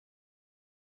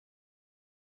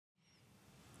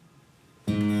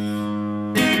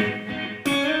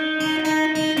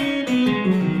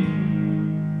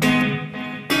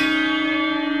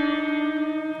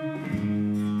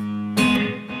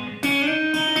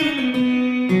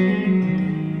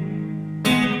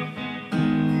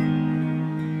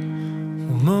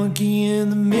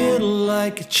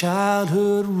like a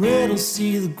childhood riddle.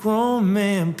 See the grown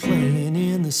man playing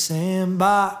in the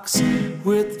sandbox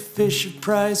with the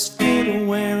Fisher-Price fiddle,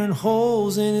 wearing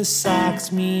holes in his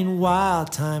socks. Meanwhile,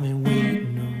 time ain't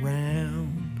waiting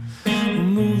around.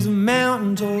 Remove the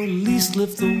mountains or at least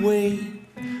lift the weight.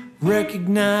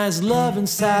 Recognize love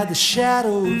inside the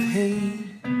shadow of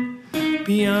hate.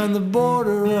 Beyond the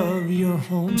border of your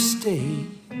home state.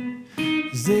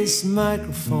 Is this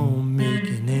microphone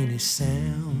making any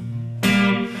sound?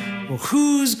 Well,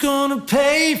 who's gonna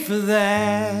pay for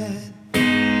that?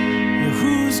 Well,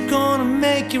 who's gonna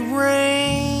make it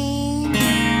rain?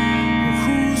 Well,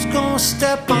 who's gonna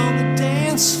step on the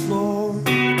dance floor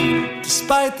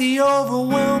despite the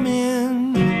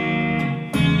overwhelming?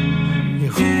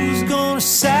 Yeah, who's gonna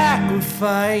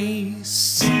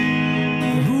sacrifice?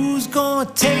 Who's gonna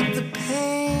take the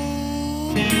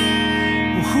pain?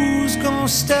 Who's gonna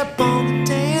step on the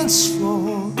dance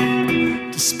floor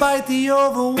despite the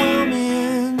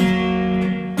overwhelming?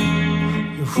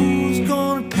 Who's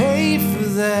gonna pay for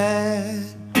that?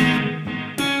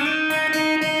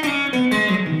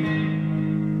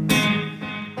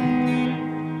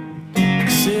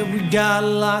 Said we gotta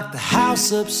lock the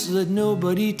house up so that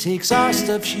nobody takes our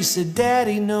stuff. She said,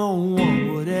 Daddy, no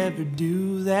one would ever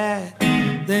do that.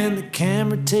 Then the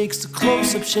camera takes the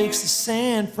close-up, shakes the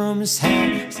sand from his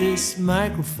hat. Is this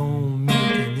microphone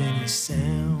making any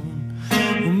sound?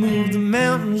 Remove the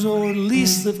mountains or at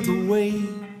least lift the weight.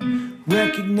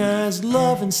 Recognize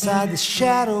love inside the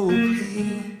shadow of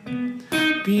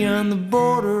hate. Beyond the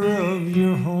border of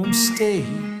your home state.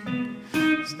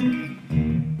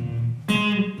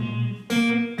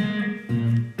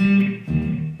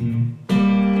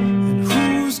 And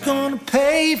who's gonna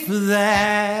pay for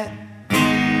that?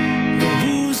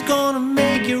 Who's gonna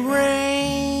make it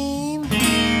rain?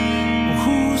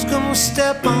 Who's gonna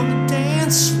step on the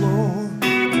dance floor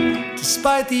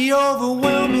despite the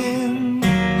overwhelming?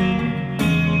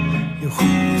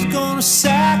 Who's gonna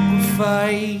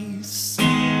sacrifice?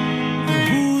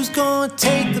 Who's gonna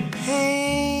take the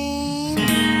pain?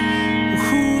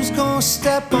 Who's gonna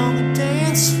step on the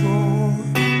dance floor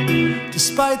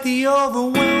despite the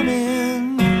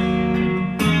overwhelming?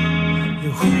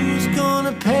 Who's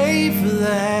gonna pay for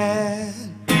that?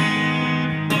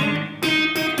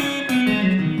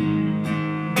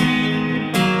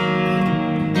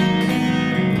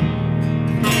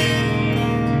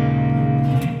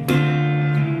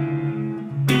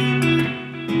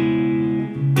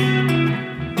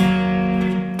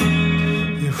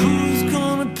 Who's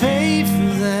gonna pay for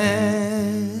that?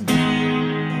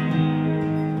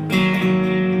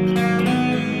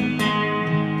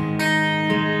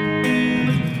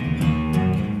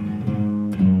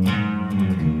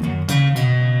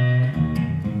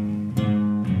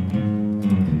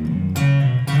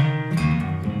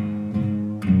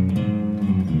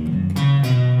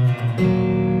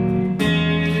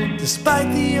 Despite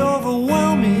the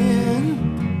overwhelming,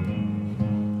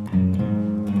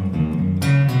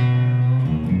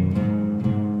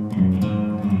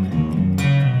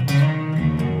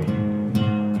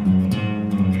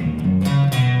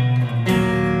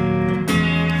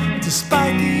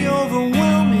 despite the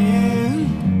overwhelming,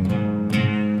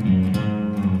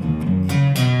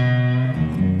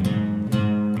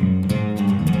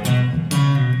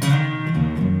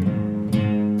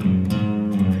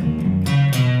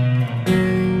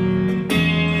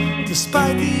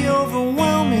 despite the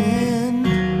overwhelming.